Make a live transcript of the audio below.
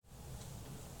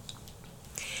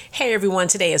Hey everyone,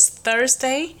 today is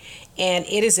Thursday and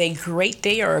it is a great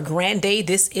day or a grand day.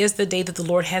 This is the day that the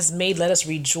Lord has made. Let us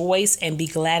rejoice and be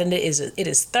glad in it. It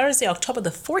is Thursday, October the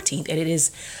 14th, and it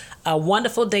is a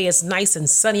wonderful day. It's nice and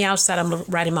sunny outside. I'm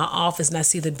right in my office and I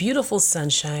see the beautiful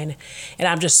sunshine. And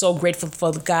I'm just so grateful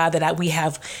for God that we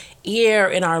have air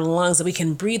in our lungs, that we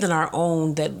can breathe on our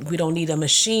own, that we don't need a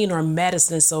machine or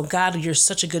medicine. So God, you're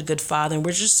such a good Father, and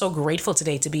we're just so grateful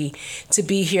today to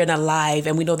be here and alive.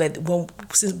 And we know that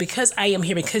because I am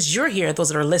here, because you're here, those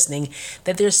that are listening,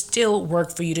 that there's still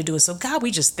work for you to do. So God,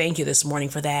 we just thank you this morning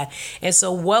for that. And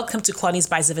so welcome to Claudine's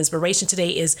Bites of Inspiration.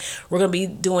 Today we're going to be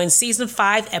doing season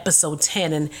 5, episode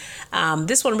 10. And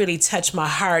this one really touched my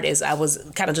heart as I was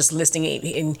kind of just listening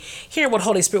and hearing what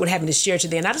Holy Spirit would have me to share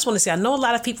today. And I just want to say, I know a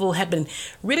lot of people have been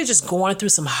really just going through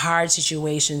some hard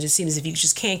situations. It seems as if you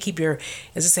just can't keep your,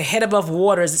 as I say, head above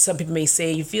water, as some people may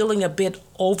say. You're feeling a bit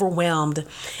overwhelmed.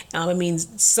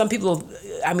 Some people,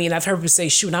 I've heard people say,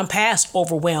 shoot, I'm past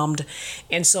overwhelmed.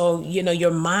 And so,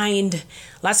 your mind,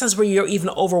 a lot of times where you're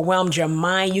even overwhelmed, your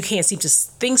mind, you can't seem to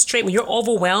think straight. When you're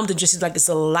overwhelmed, it just seems like there's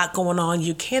a lot going on.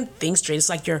 You can't think straight. It's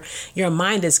like your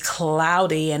mind is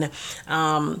cloudy, and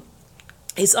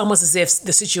it's almost as if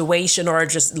the situation or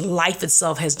just life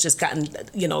itself has just gotten,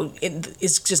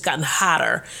 it's just gotten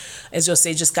hotter. As you'll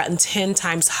say, just gotten 10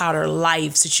 times hotter.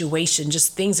 Life situation,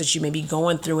 just things that you may be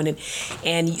going through.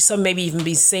 And some maybe even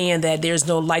be saying that there's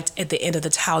no light at the end of the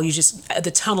tunnel.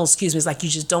 The tunnel, it's like you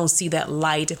just don't see that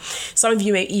light. Some of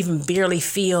you may even barely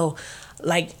feel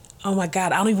like, oh my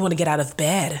God, I don't even want to get out of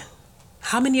bed.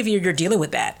 How many of you are dealing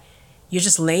with that? You're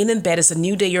just laying in bed. It's a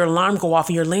new day. Your alarm go off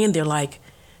and you're laying there like,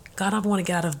 God, I don't want to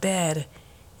get out of bed.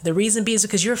 The reason being is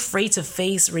because you're afraid to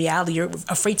face reality. You're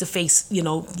afraid to face,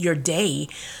 your day,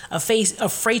 afraid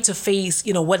to face,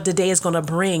 what the day is going to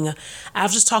bring.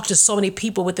 I've just talked to so many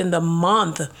people within the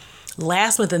month,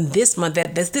 last month and this month,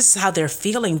 that this is how they're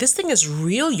feeling. This thing is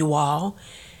real, you all.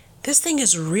 This thing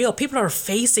is real. People are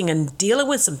facing and dealing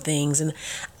with some things. And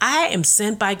I am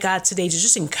sent by God today to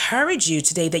just encourage you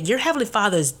today that your Heavenly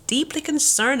Father is deeply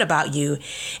concerned about you.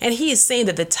 And He is saying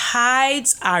that the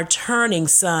tides are turning,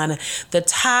 son. The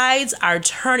tides are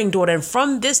turning, daughter. And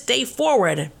from this day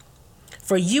forward,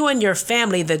 for you and your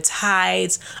family, the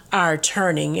tides are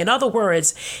turning. In other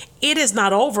words, it is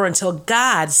not over until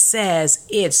God says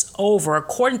it's over.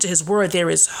 According to His word, there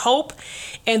is hope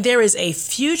and there is a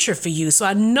future for you. So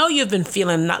I know you've been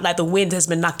feeling like the wind has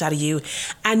been knocked out of you.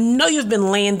 I know you've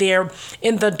been laying there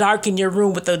in the dark in your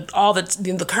room with all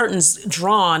the curtains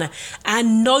drawn. I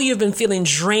know you've been feeling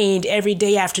drained every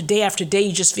day after day after day.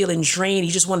 You're just feeling drained.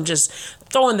 You just want to just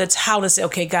throw in the towel and say,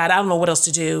 okay, God, I don't know what else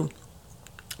to do.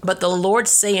 But the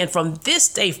Lord's saying from this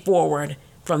day forward,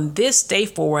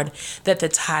 that the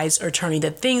tides are turning,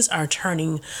 that things are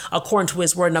turning according to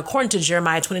His word. And according to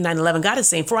Jeremiah 29:11, God is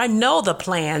saying, for I know the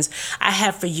plans I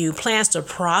have for you, plans to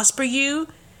prosper you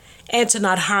and to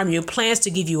not harm you, plans to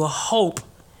give you a hope.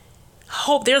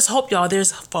 Hope, there's hope, y'all.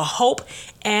 There's for hope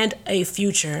and a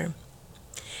future.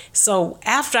 So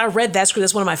after I read that scripture,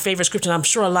 that's one of my favorite scriptures, and I'm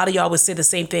sure a lot of y'all would say the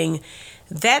same thing.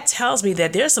 That tells me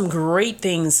that there's some great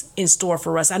things in store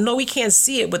for us. I know we can't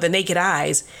see it with the naked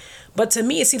eyes, but to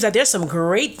me, it seems like there's some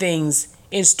great things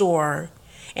in store.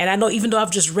 And I know even though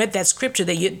I've just read that scripture,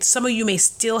 that some of you may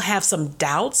still have some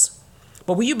doubts,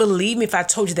 but will you believe me if I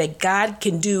told you that God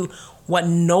can do what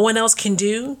no one else can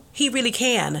do? He really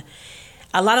can.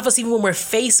 A lot of us, even when we're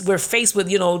faced with,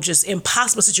 just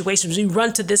impossible situations, we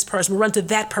run to this person, we run to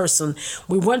that person,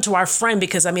 we run to our friend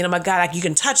because, oh my God, like you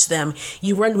can touch them.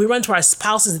 We run to our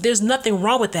spouses. There's nothing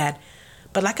wrong with that.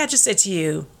 But like I just said to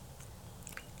you,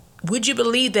 would you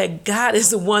believe that God is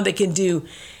the one that can do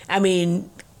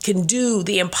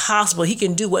the impossible? He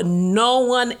can do what no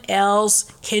one else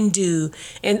can do.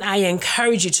 And I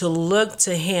encourage you to look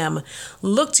to Him.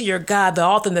 Look to your God, the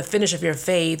author and the finisher of your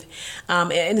faith.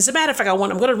 And as a matter of fact, I'm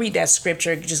going to read that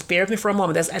scripture. Just bear with me for a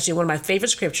moment. That's actually one of my favorite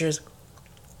scriptures.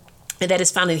 And that is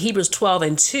found in Hebrews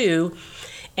 12:2.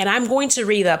 And I'm going to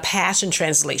read the Passion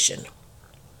Translation.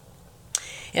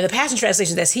 In the Passion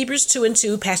Translation, that's Hebrews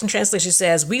 2:2, Passion Translation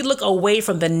says, we look away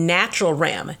from the natural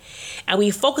realm and we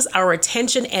focus our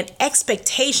attention and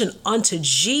expectation onto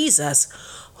Jesus,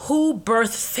 who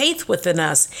birthed faith within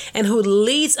us and who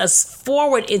leads us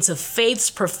forward into faith's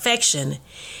perfection.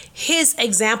 His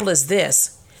example is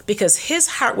this. because his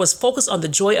heart was focused on the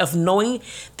joy of knowing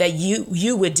that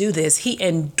you would do this. He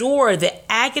endured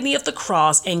the agony of the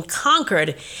cross and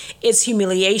conquered its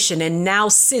humiliation, and now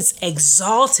sits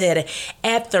exalted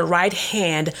at the right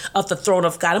hand of the throne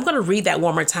of God. I'm going to read that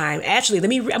one more time. Actually, I'm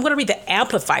going to read the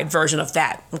amplified version of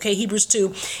that. Okay, Hebrews 2.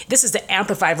 This is the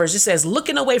amplified version. It says,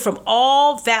 looking away from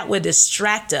all that would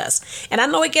distract us. And I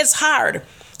know it gets hard,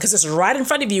 because it's right in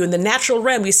front of you in the natural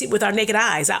realm. We see it with our naked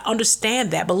eyes. I understand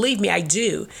that. Believe me, I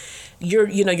do.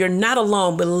 You're not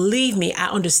alone. Believe me, I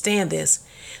understand this.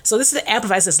 So this is the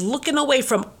Amplified. It says, looking away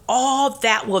from all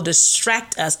that will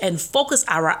distract us and focus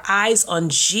our eyes on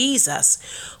Jesus,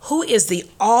 who is the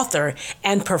author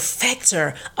and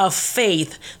perfecter of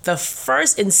faith, the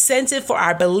first incentive for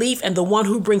our belief and the one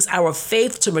who brings our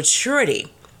faith to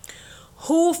maturity,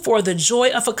 who for the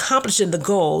joy of accomplishing the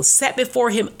goal set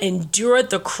before him endured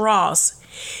the cross,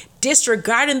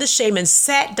 disregarding the shame, and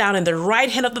sat down in the right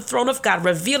hand of the throne of God,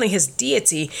 revealing his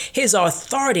deity, his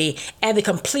authority, and the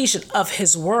completion of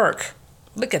his work.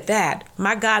 Look at that.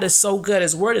 My God is so good.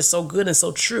 His word is so good and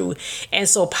so true and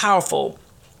so powerful.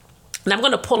 And I'm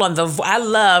going to pull on I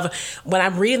love when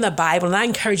I'm reading the Bible, and I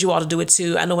encourage you all to do it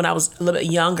too. I know when I was a little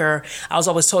bit younger, I was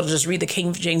always told to just read the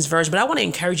King James Version, but I want to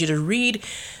encourage you to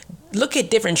look at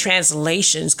different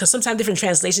translations, because sometimes different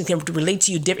translations can relate to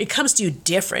you different. It comes to you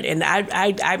different, and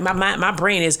my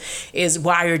brain is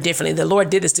wired differently. The Lord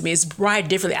did this to me. It's wired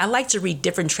differently. I like to read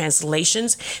different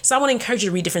translations, so I want to encourage you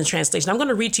to read different translations. I'm going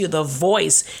to read to you the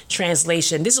Voice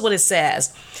translation. This is what it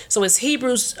says. So it's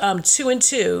Hebrews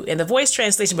 2:2, and the Voice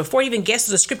translation. Before it even gets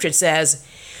to the scripture, it says,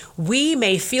 "We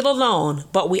may feel alone,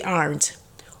 but we aren't.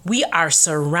 We are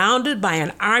surrounded by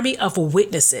an army of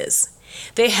witnesses.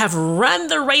 They have run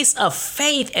the race of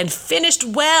faith and finished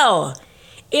well.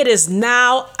 It is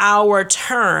now our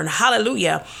turn."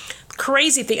 Hallelujah.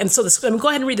 Crazy thing. And so let me go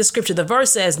ahead and read the scripture. The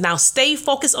verse says, "Now stay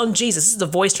focused on Jesus." This is the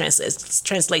Voice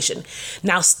translation.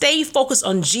 "Now stay focused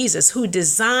on Jesus, who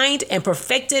designed and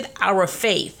perfected our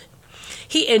faith.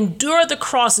 He endured the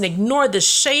cross and ignored the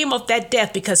shame of that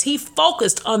death because he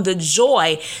focused on the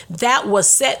joy that was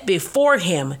set before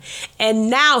him. And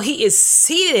now he is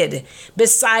seated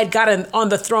beside God on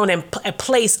the throne in a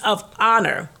place of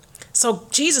honor." So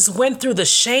Jesus went through the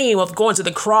shame of going to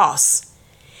the cross,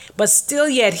 but still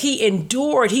yet he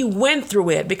endured. He went through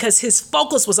it because his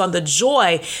focus was on the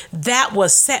joy that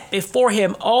was set before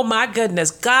him. Oh my goodness.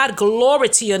 God, glory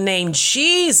to your name,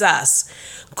 Jesus.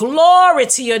 Glory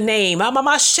to your name. Oh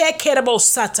my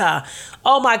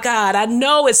God, I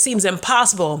know it seems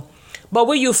impossible, but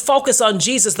will you focus on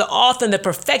Jesus, the author and the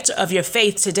perfecter of your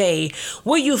faith today?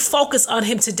 Will you focus on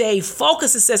him today?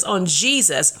 Focus, it says, on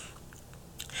Jesus.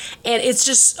 And it's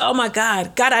just, oh my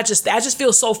God, I just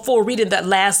feel so full reading that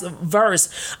last verse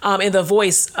in the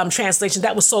Voice translation.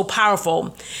 That was so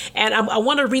powerful. And I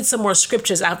want to read some more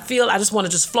scriptures. I just want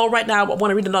to just flow right now. I want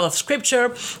to read another scripture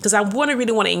because I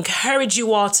really want to encourage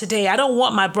you all today. I don't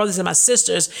want my brothers and my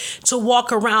sisters to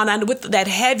walk around with that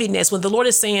heaviness when the Lord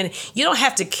is saying, you don't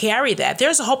have to carry that.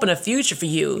 There's a hope and a future for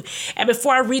you. And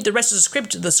before I read the rest of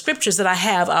the scriptures that I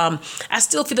have, I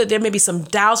still feel that there may be some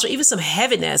doubts or even some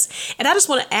heaviness. And I just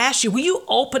want to ask you, will you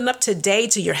open up today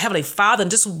to your Heavenly Father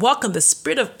and just welcome the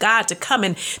Spirit of God to come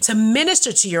and to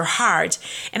minister to your heart?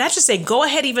 And I just say, go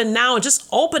ahead even now and just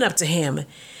open up to him.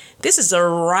 This is the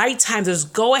right time to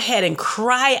just go ahead and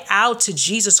cry out to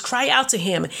Jesus. Cry out to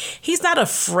him. He's not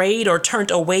afraid or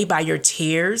turned away by your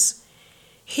tears.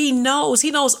 He knows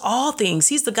all things.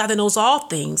 He's the God that knows all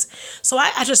things. So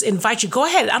I just invite you, go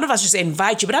ahead. I don't know if I should say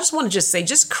invite you, but I just want to just say,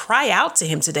 just cry out to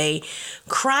him today.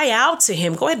 Cry out to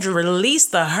him. Go ahead and release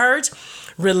the hurt.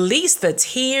 Release the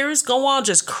tears. Go on,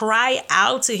 just cry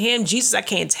out to him. Jesus, I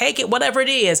can't take it. Whatever it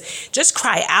is, just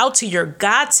cry out to your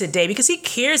God today because he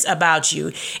cares about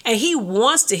you and he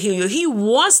wants to heal you. He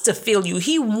wants to feel you.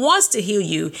 He wants to heal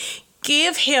you.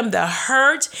 Give him the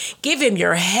hurt. Give him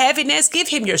your heaviness. Give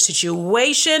him your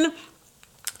situation.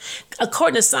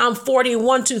 According to Psalm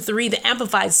 41:2-3, the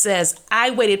Amplified says, "I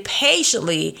waited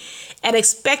patiently and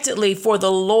expectantly for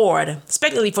the Lord,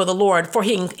 for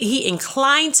he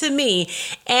inclined to me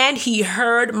and he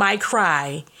heard my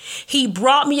cry. He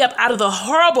brought me up out of the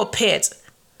horrible pit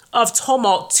of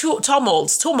tumult,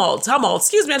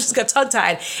 excuse me, I just got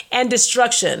tongue-tied, and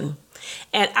destruction,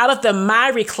 and out of the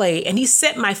miry clay, and he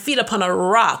set my feet upon a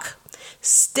rock,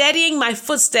 steadying my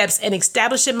footsteps and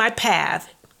establishing my path.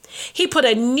 He put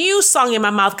a new song in my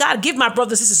mouth." God, give my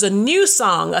brothers and sisters a new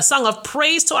song, a song of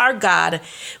praise to our God.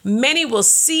 "Many will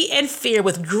see and fear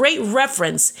with great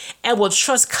reverence and will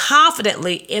trust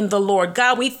confidently in the Lord."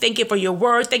 God, we thank you for your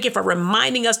word. Thank you for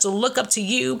reminding us to look up to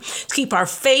you, to keep our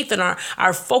faith and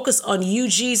our focus on you,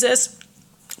 Jesus.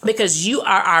 because you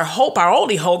are our hope, our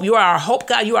only hope. You are our hope,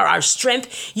 God. You are our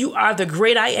strength. You are the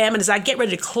great I am. And as I get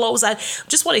ready to close, I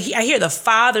just want to I hear the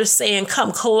Father saying,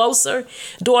 come closer,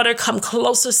 daughter, come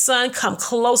closer, son, come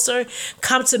closer.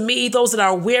 Come to me, those that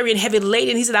are weary and heavy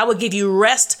laden. He said, I will give you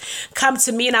rest. Come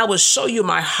to me and I will show you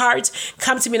my heart.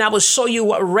 Come to me and I will show you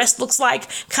what rest looks like.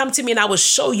 Come to me and I will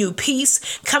show you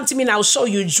peace. Come to me and I will show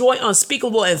you joy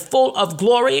unspeakable and full of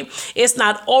glory. It's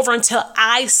not over until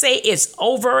I say it's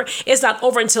over. It's not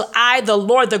over until I, the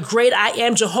Lord, the great I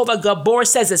am, Jehovah Gabor,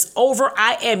 says it's over.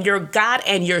 I am your God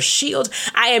and your shield.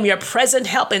 I am your present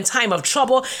help in time of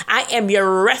trouble. I am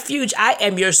your refuge. I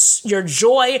am your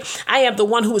joy. I am the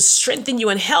one who will strengthen you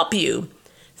and help you.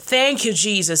 Thank you,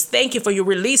 Jesus. Thank you for your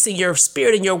releasing your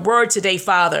spirit and your word today,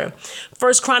 Father.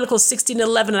 1 Chronicles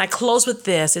 16:11, and I close with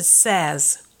this. It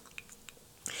says,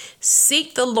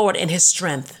 seek the Lord in his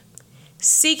strength.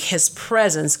 Seek his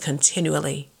presence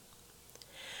continually.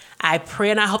 I pray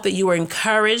and I hope that you are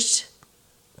encouraged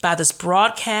by this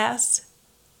broadcast.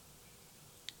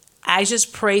 I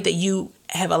just pray that you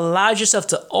have allowed yourself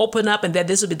to open up and that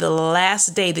this will be the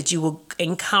last day that you will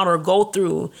encounter, go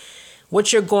through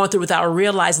what you're going through without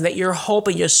realizing that your hope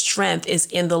and your strength is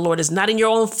in the Lord. It's not in your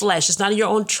own flesh. It's not in your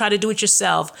own try to do it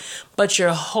yourself, but your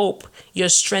hope, your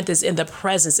strength is in the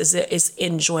presence, is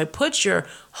in joy. Put your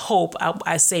hope,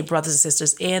 I say, brothers and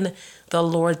sisters, in the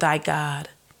Lord thy God.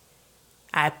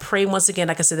 I pray once again,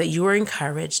 like I said, that you are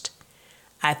encouraged.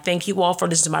 I thank you all for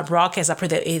listening to my broadcast. I pray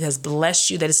that it has blessed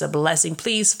you, that it's a blessing.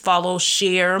 Please follow,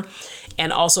 share,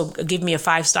 and also give me a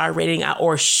 5-star rating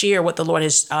or share what the Lord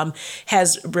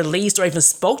has released or even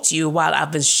spoke to you while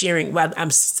I've been sharing,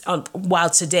 while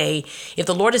today. If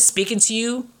the Lord is speaking to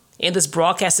you in this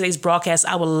broadcast, today's broadcast,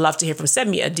 I would love to hear from you. Send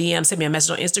me a DM, send me a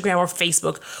message on Instagram or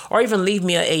Facebook, or even leave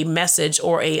me a message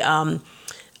or a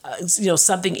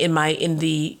something in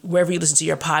the wherever you listen to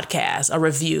your podcast, a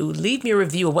review. Leave me a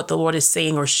review of what the Lord is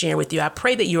saying or sharing with you. I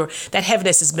pray that that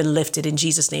heaviness has been lifted in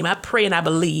Jesus' name. I pray and I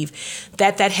believe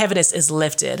that heaviness is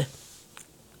lifted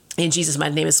in Jesus'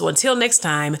 mighty name. And so until next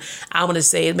time, I want to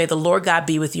say, may the Lord God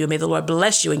be with you. May the Lord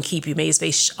bless you and keep you. May his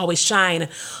face always shine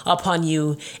upon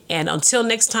you. And until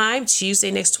next time,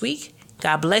 Tuesday next week,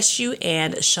 God bless you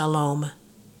and shalom.